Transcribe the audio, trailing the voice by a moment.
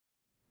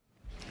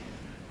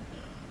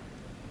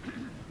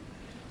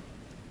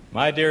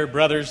My dear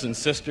brothers and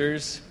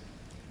sisters,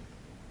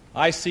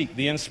 I seek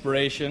the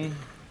inspiration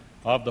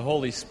of the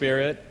Holy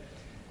Spirit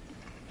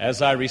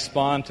as I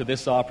respond to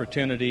this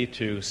opportunity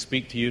to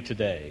speak to you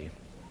today.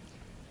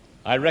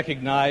 I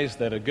recognize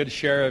that a good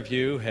share of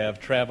you have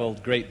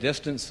traveled great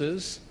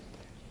distances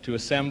to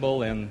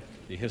assemble in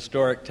the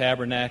historic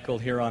tabernacle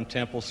here on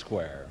Temple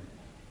Square.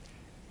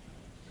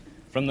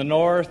 From the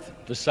north,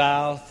 the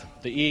south,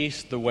 the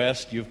east, the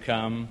west, you've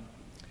come,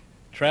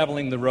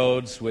 traveling the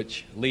roads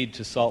which lead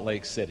to Salt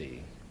Lake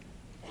City.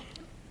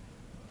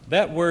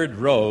 That word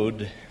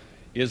road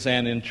is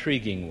an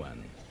intriguing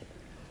one.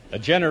 A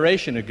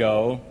generation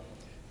ago,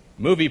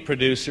 movie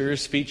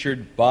producers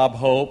featured Bob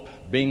Hope,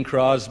 Bing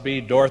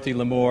Crosby, Dorothy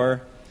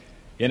Lamour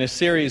in a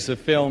series of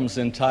films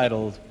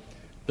entitled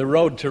The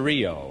Road to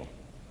Rio,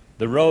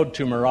 The Road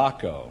to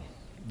Morocco,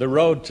 The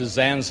Road to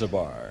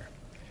Zanzibar.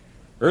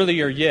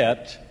 Earlier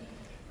yet,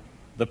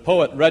 the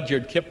poet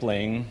Rudyard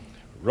Kipling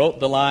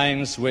wrote the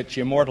lines which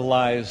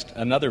immortalized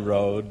another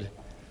road,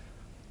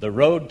 the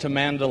road to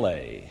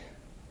Mandalay.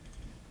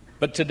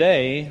 But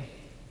today,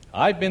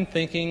 I've been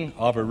thinking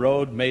of a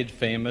road made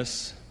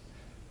famous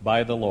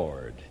by the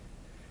Lord.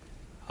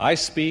 I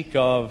speak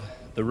of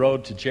the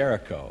road to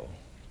Jericho.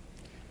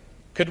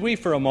 Could we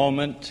for a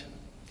moment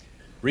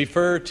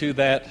refer to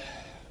that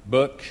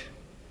book,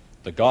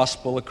 The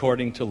Gospel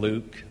According to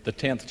Luke, the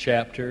 10th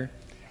chapter,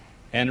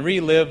 and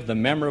relive the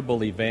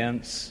memorable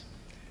events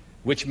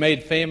which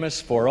made famous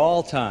for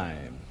all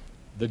time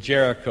the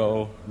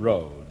Jericho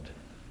Road?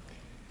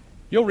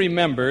 You'll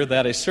remember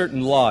that a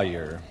certain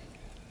lawyer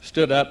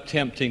stood up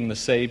tempting the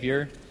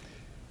Savior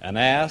and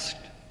asked,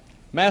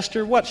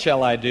 "Master, what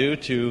shall I do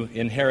to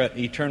inherit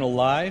eternal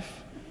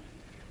life?"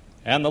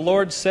 And the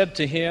Lord said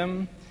to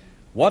him,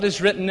 "What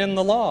is written in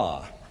the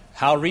law?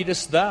 How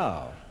readest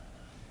thou?"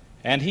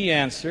 And he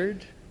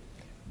answered,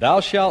 "Thou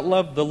shalt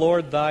love the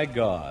Lord thy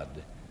God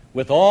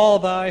with all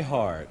thy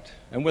heart,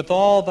 and with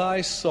all thy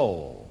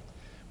soul,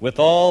 with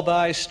all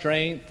thy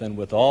strength, and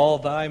with all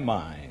thy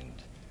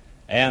mind,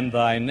 and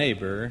thy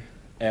neighbor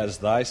as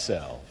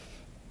thyself."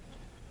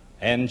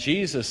 And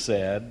Jesus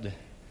said,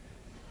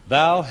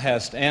 "Thou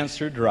hast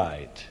answered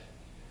right.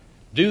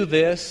 Do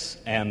this,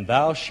 and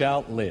thou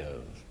shalt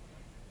live."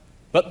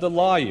 But the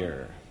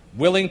lawyer,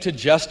 willing to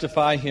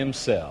justify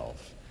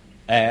himself,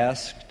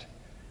 asked,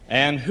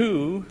 "And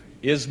who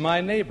is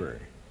my neighbor?"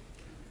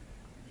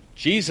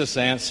 Jesus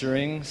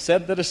answering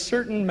said that a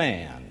certain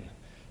man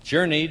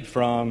journeyed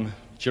from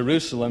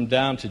Jerusalem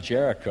down to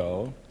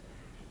Jericho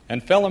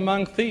and fell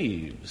among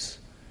thieves,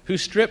 who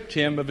stripped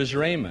him of his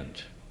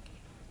raiment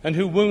and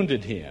who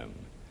wounded him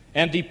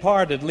and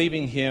departed,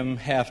 leaving him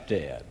half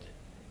dead.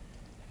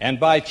 And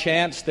by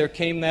chance there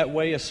came that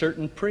way a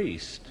certain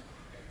priest,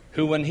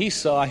 who when he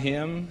saw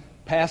him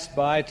passed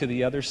by to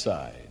the other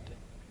side.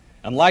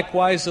 And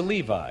likewise a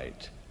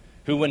Levite,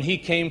 who when he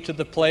came to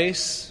the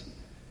place,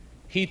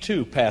 he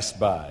too passed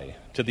by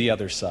to the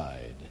other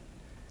side.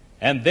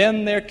 And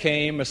then there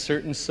came a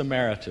certain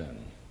Samaritan,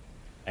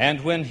 and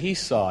when he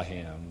saw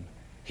him,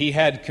 he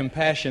had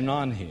compassion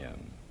on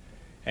him,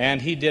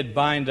 and he did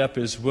bind up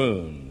his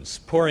wounds,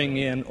 pouring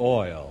in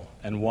oil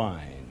and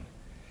wine.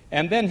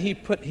 And then he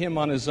put him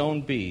on his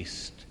own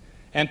beast,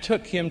 and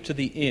took him to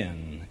the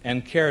inn,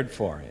 and cared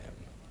for him.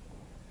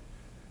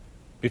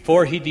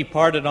 Before he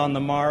departed on the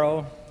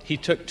morrow, he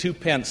took 2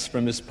 pence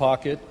from his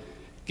pocket,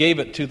 gave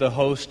it to the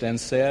host, and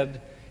said,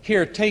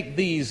 "Here, take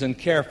these and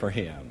care for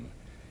him.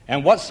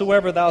 And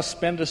whatsoever thou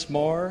spendest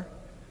more,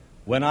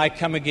 when I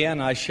come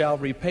again I shall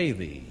repay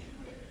thee."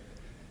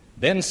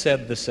 Then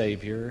said the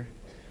Savior,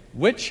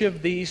 "Which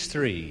of these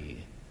 3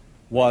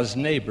 was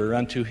neighbor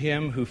unto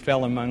him who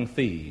fell among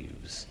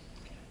thieves?"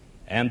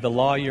 And the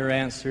lawyer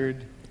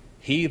answered,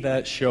 "He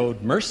that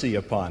showed mercy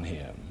upon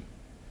him."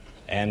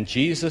 And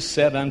Jesus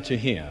said unto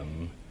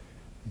him,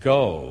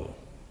 "Go,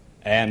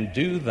 and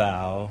do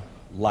thou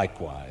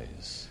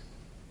likewise."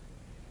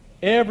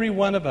 Every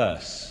one of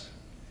us,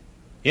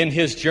 in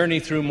his journey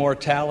through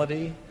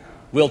mortality,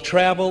 will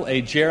travel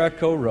a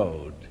Jericho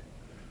road.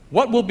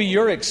 What will be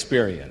your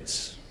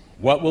experience?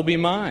 What will be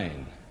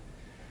mine?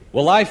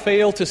 Will I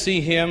fail to see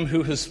him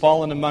who has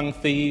fallen among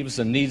thieves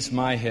and needs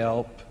my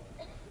help?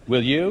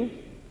 Will you?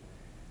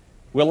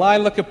 Will I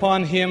look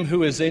upon him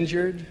who is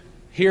injured,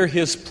 hear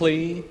his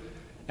plea,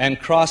 and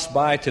cross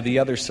by to the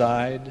other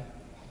side?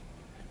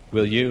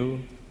 Will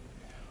you?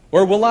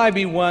 Or will I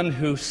be one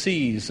who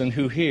sees and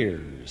who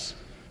hears,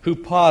 who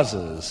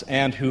pauses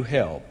and who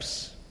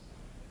helps?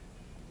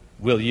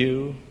 Will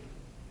you?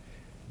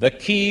 The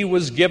key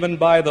was given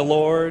by the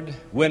Lord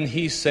when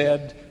he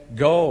said,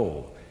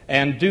 "Go,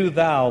 and do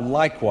thou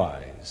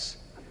likewise."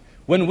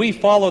 When we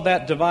follow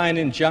that divine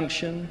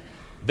injunction,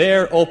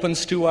 there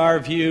opens to our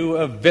view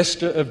a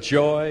vista of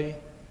joy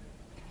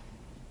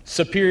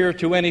superior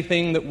to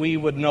anything that we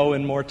would know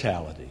in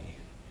mortality.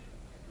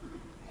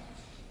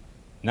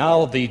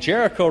 Now, the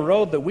Jericho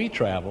road that we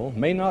travel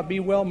may not be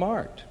well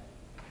marked,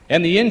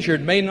 and the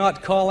injured may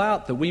not call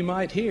out that we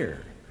might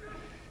hear.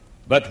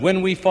 But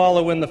when we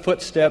follow in the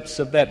footsteps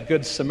of that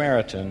good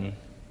Samaritan,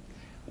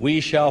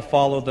 we shall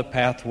follow the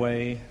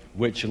pathway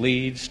which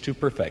leads to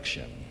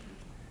perfection.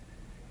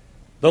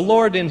 The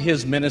Lord in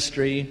His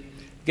ministry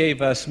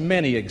gave us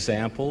many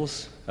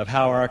examples of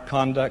how our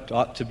conduct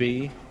ought to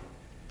be.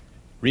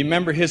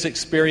 Remember His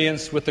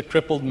experience with the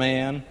crippled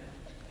man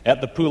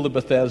at the pool of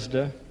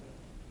Bethesda,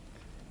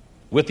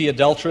 with the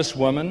adulterous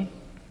woman,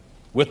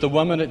 with the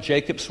woman at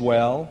Jacob's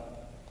well,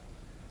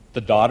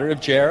 the daughter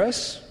of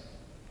Jairus.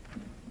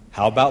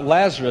 How about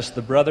Lazarus,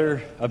 the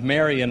brother of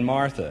Mary and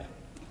Martha?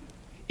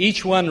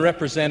 Each one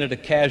represented a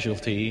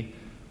casualty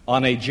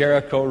on a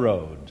Jericho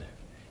road.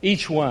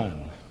 Each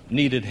one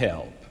needed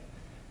help.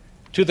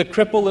 To the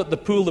cripple at the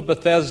pool of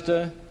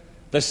Bethesda,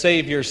 the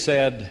Savior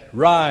said,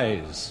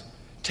 "Rise,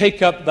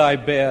 take up thy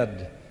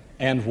bed,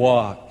 and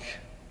walk."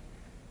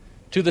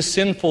 To the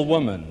sinful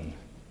woman,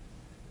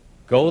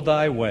 "Go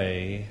thy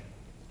way,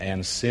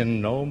 and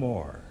sin no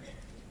more."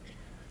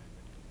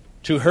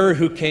 To her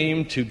who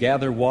came to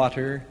gather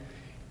water,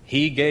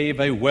 He gave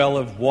a well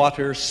of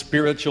water,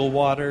 spiritual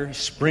water,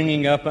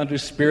 springing up unto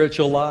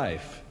spiritual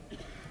life.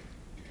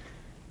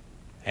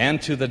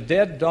 And to the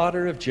dead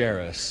daughter of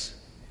Jairus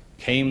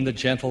came the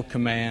gentle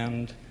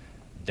command,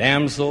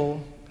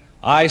 "Damsel,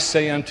 I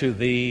say unto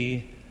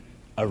thee,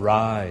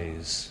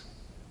 arise."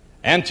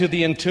 And to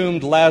the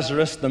entombed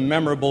Lazarus, the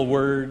memorable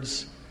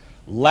words,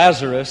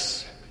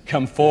 "Lazarus,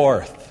 come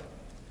forth."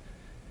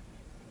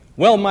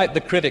 Well might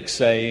the critics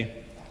say,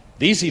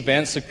 these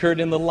events occurred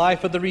in the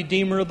life of the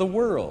Redeemer of the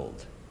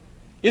world.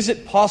 Is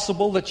it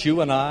possible that you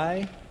and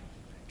I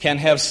can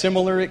have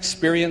similar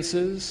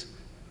experiences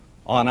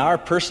on our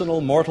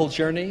personal mortal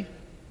journey?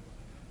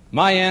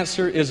 My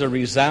answer is a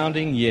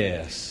resounding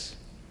yes.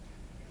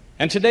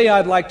 And today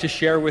I'd like to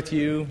share with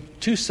you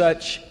two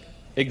such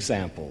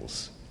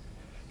examples.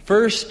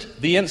 First,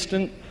 the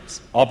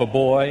instance of a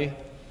boy,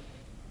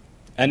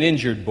 an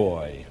injured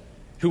boy,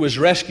 who was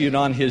rescued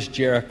on his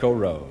Jericho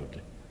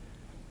road.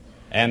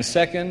 And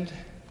second,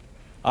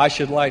 I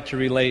should like to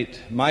relate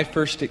my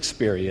first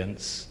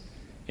experience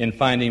in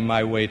finding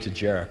my way to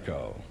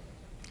Jericho.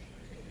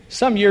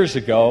 Some years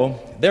ago,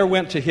 there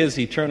went to his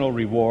eternal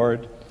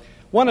reward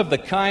one of the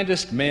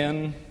kindest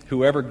men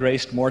who ever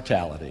graced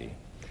mortality.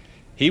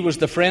 He was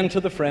the friend to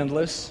the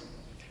friendless.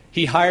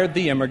 He hired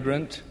the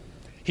immigrant.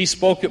 He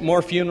spoke at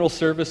more funeral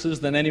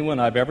services than anyone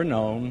I've ever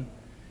known.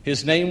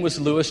 His name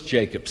was Louis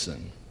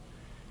Jacobson.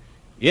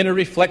 In a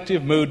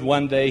reflective mood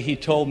one day, he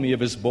told me of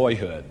his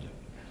boyhood,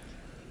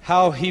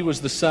 how he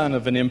was the son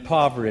of an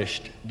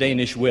impoverished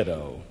Danish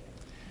widow,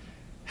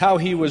 how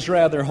he was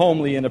rather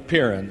homely in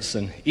appearance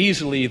and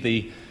easily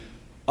the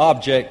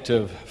object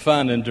of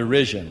fun and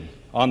derision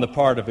on the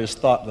part of his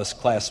thoughtless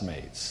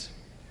classmates.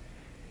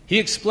 He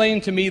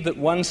explained to me that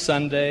one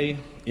Sunday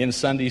in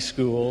Sunday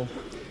school,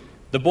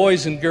 the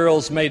boys and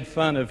girls made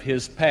fun of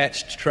his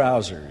patched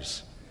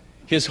trousers,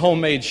 his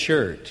homemade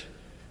shirt,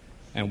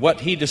 and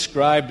what he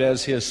described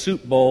as his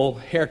soup bowl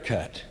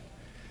haircut.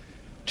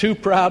 Too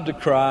proud to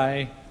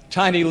cry,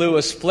 tiny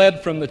Louis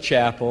fled from the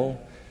chapel,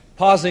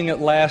 pausing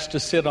at last to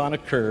sit on a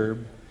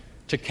curb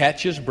to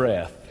catch his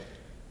breath.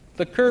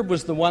 The curb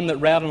was the one that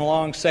ran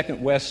along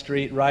 2nd West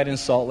Street right in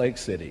Salt Lake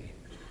City.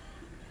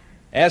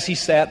 As he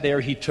sat there,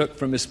 he took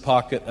from his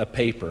pocket a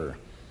paper.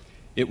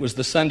 It was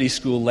the Sunday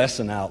school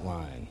lesson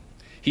outline.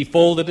 He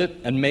folded it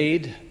and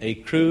made a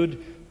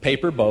crude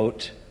paper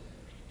boat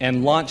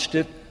and launched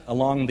it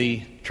along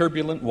the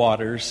turbulent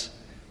waters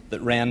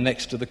that ran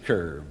next to the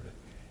curb.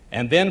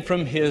 And then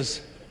from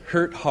his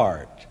hurt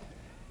heart,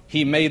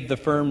 he made the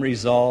firm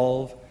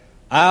resolve,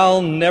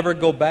 "I'll never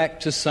go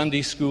back to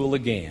Sunday school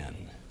again."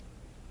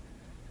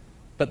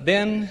 But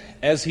then,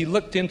 as he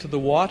looked into the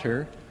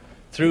water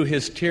through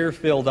his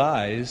tear-filled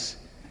eyes,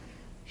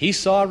 he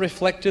saw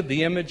reflected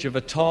the image of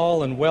a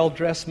tall and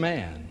well-dressed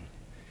man.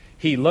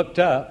 He looked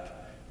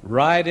up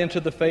right into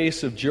the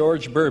face of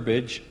George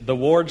Burbage, the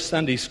Ward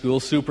Sunday School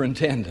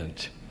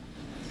superintendent.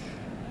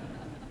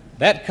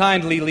 That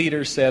kindly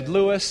leader said,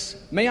 "Louis,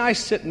 may I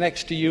sit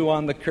next to you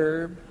on the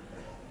curb?"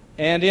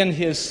 And in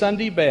his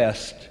Sunday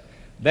best,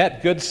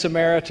 that good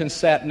Samaritan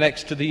sat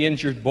next to the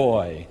injured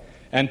boy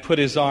and put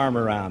his arm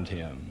around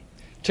him.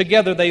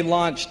 Together they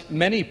launched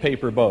many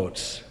paper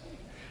boats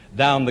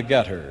down the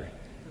gutter.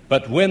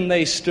 But when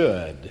they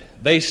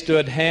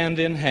stood hand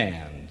in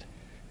hand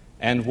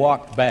and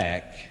walked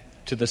back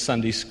to the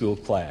Sunday school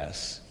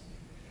class.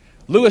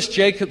 Louis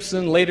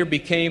Jacobson later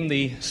became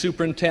the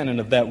superintendent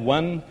of that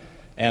one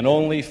and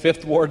only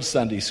 5th Ward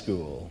Sunday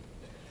School.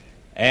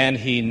 And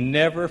he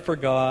never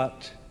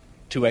forgot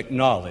to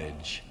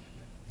acknowledge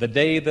the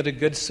day that a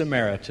good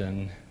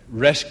Samaritan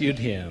rescued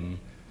him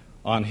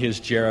on his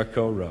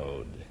Jericho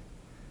road.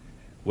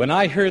 When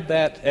I heard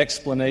that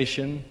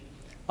explanation,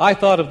 I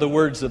thought of the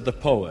words of the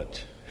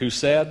poet who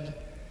said,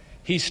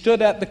 "He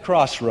stood at the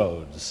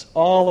crossroads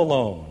all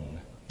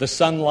alone, the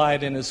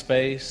sunlight in his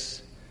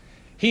face.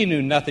 He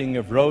knew nothing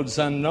of roads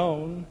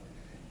unknown.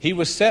 He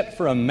was set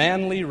for a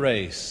manly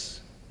race.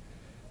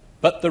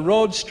 But the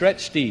road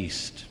stretched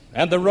east,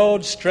 and the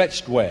road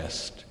stretched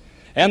west,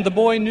 and the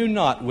boy knew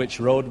not which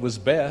road was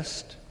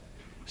best.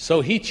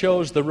 So he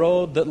chose the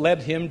road that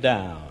led him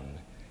down,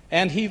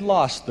 and he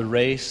lost the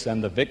race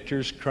and the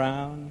victor's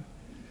crown.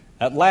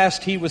 At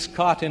last he was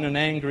caught in an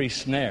angry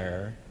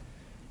snare,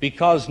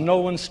 because no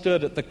one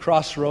stood at the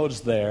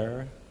crossroads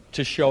there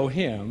to show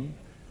him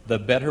the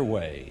better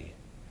way.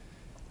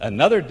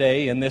 Another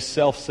day in this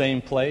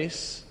selfsame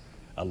place,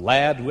 a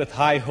lad with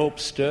high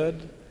hopes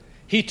stood.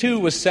 He too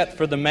was set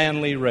for the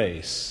manly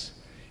race.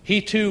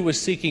 He too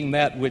was seeking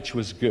that which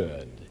was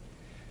good.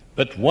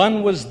 But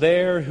one was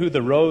there who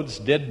the roads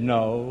did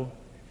know,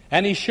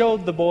 and he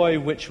showed the boy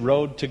which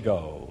road to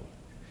go.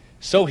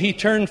 So he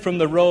turned from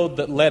the road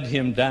that led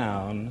him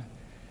down,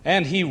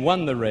 and he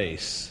won the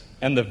race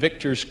and the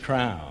victor's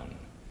crown.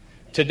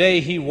 Today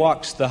he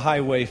walks the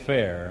highway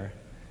fair,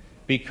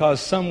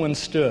 because someone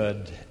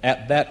stood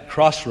at that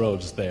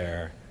crossroads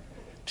there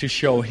to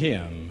show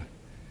him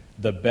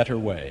the better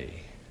way.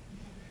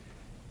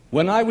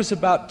 When I was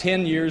about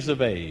 10 years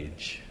of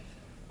age,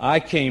 I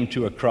came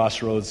to a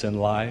crossroads in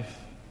life.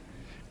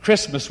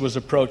 Christmas was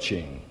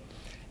approaching,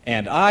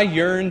 and I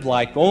yearned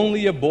like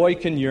only a boy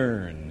can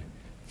yearn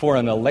for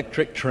an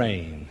electric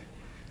train.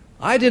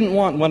 I didn't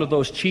want one of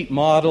those cheap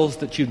models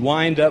that you'd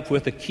wind up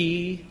with a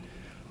key.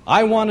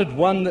 I wanted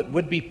one that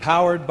would be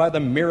powered by the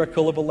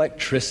miracle of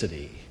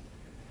electricity.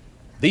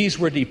 These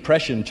were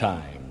Depression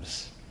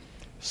times,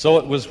 so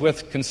it was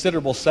with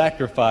considerable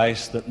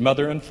sacrifice that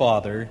Mother and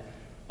Father,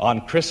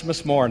 on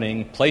Christmas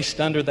morning,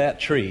 placed under that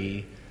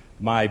tree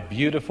my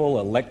beautiful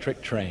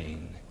electric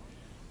train.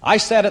 I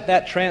sat at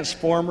that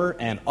transformer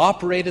and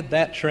operated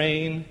that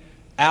train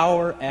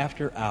hour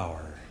after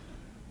hour.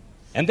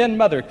 And then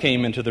Mother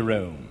came into the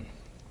room.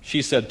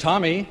 She said,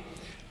 "Tommy,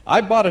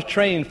 I bought a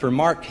train for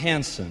Mark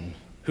Hansen,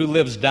 who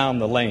lives down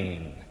the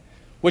lane.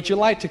 Would you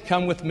like to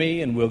come with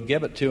me and we'll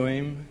give it to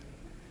him?"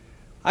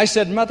 I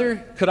said,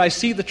 "Mother, could I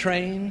see the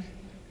train?"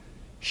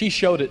 She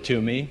showed it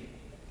to me.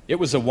 It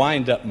was a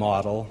wind-up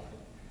model.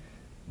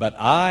 But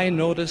I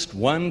noticed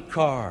one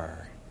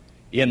car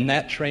in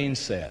that train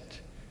set,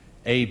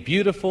 a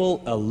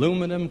beautiful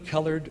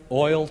aluminum-colored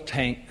oil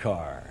tank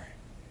car.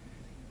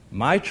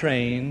 My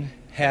train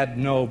had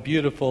no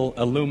beautiful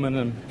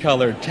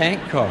aluminum-colored tank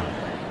car.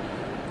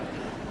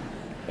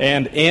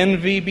 And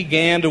envy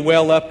began to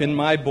well up in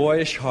my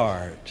boyish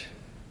heart.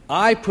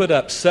 I put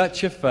up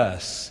such a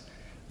fuss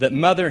that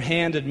Mother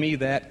handed me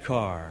that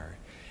car.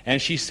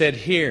 And she said,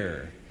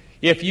 "Here,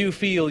 if you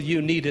feel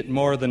you need it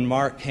more than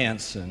Mark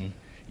Hansen,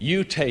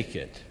 you take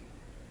it."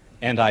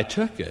 And I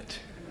took it.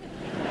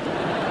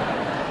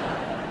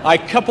 I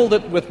coupled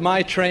it with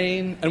my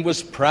train and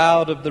was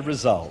proud of the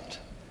result.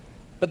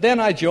 But then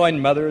I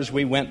joined Mother as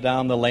we went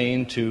down the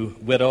lane to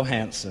Widow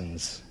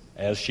Hansen's,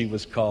 as she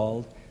was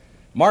called.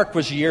 Mark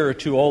was a year or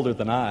two older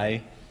than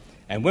I,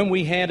 and when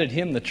we handed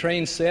him the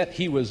train set,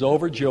 he was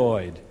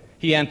overjoyed.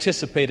 He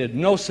anticipated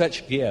no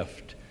such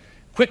gift.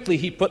 Quickly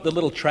he put the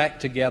little track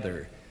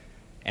together,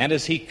 and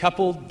as he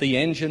coupled the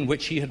engine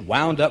which he had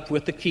wound up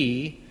with the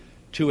key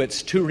to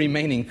its two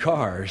remaining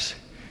cars,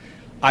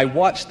 I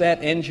watched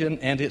that engine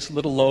and its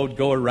little load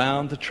go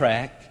around the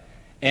track,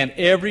 and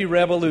every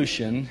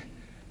revolution,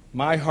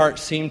 my heart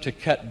seemed to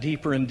cut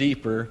deeper and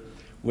deeper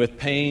with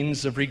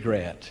pains of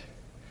regret.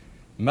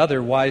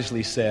 Mother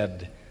wisely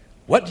said,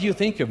 "What do you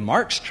think of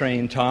Mark's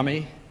train,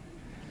 Tommy?"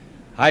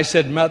 I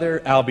said,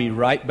 "Mother, I'll be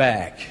right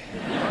back."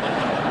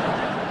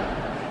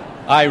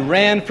 I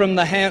ran from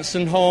the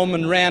Hansen home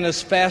and ran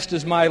as fast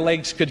as my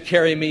legs could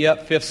carry me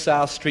up 5th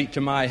South Street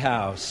to my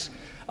house.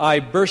 I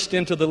burst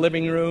into the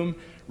living room,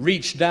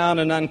 reached down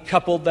and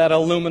uncoupled that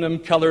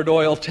aluminum-colored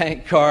oil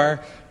tank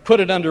car, put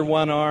it under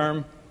one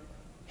arm,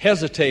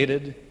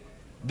 hesitated,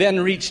 then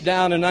reached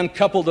down and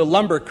uncoupled a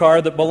lumber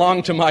car that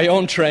belonged to my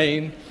own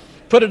train,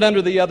 put it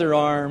under the other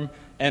arm,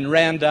 and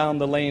ran down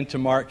the lane to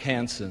Mark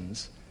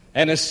Hansen's.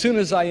 And as soon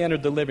as I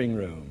entered the living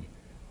room,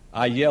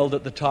 I yelled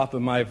at the top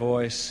of my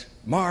voice,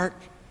 "Mark,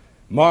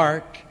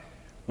 Mark,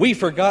 we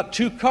forgot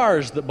 2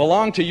 cars that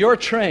belong to your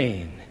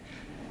train."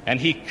 And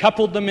he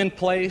coupled them in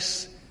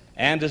place,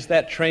 and as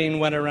that train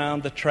went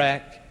around the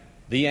track,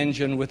 the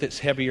engine with its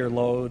heavier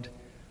load,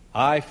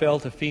 I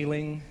felt a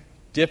feeling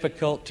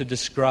difficult to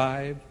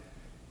describe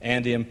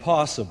and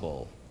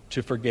impossible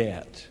to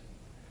forget.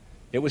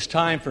 It was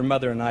time for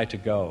Mother and I to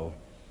go.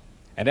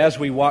 And as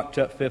we walked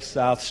up 5th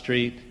South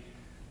Street,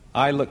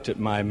 I looked at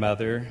my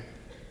mother,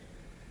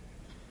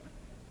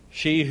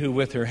 she who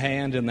with her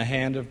hand in the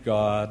hand of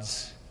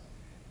God's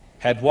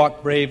had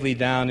walked bravely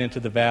down into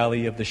the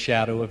valley of the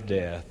shadow of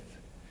death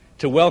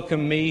to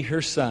welcome me,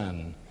 her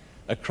son,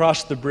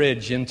 across the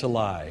bridge into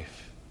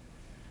life,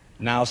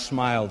 now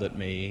smiled at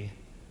me,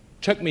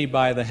 took me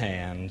by the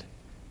hand,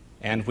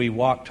 and we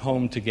walked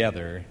home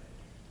together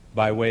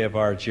by way of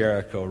our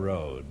Jericho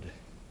road.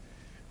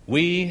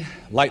 We,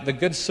 like the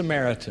Good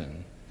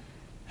Samaritan,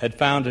 had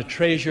found a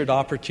treasured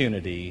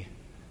opportunity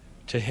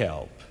to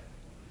help.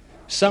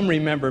 Some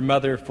remember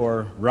Mother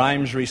for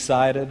rhymes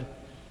recited,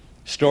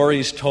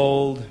 stories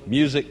told,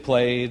 music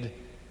played,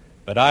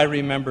 but I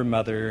remember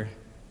Mother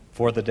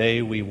for the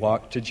day we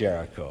walked to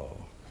Jericho.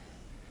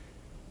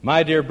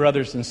 My dear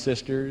brothers and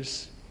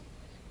sisters,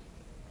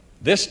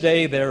 this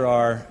day there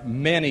are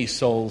many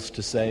souls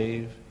to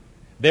save.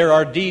 There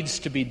are deeds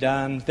to be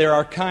done. There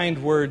are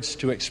kind words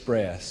to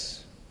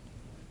express.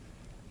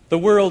 The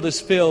world is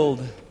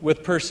filled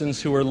with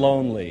persons who are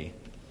lonely,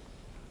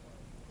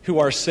 who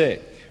are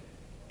sick,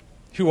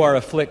 who are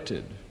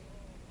afflicted,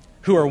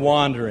 who are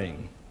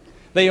wandering.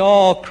 They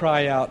all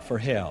cry out for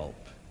help.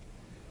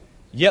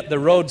 Yet the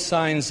road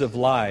signs of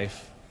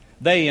life,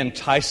 they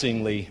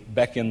enticingly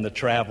beckon the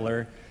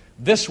traveler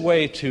this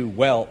way to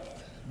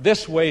wealth,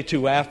 this way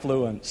to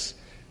affluence,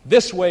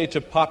 this way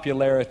to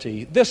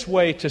popularity, this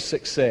way to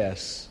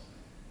success.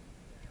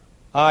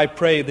 I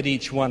pray that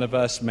each one of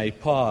us may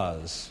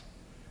pause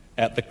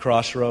at the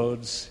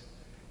crossroads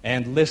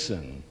and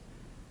listen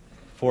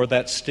for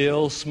that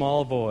still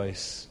small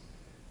voice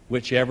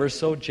which ever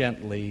so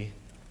gently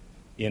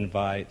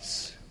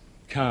invites,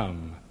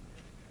 "Come,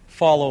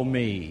 follow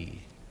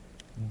me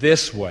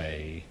this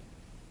way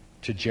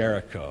to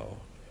Jericho."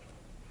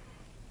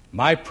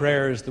 My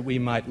prayer is that we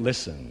might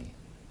listen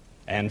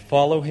and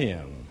follow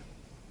him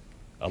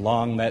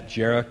along that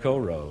Jericho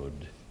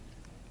road.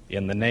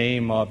 In the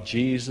name of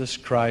Jesus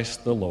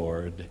Christ the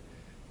Lord,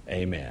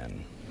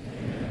 amen.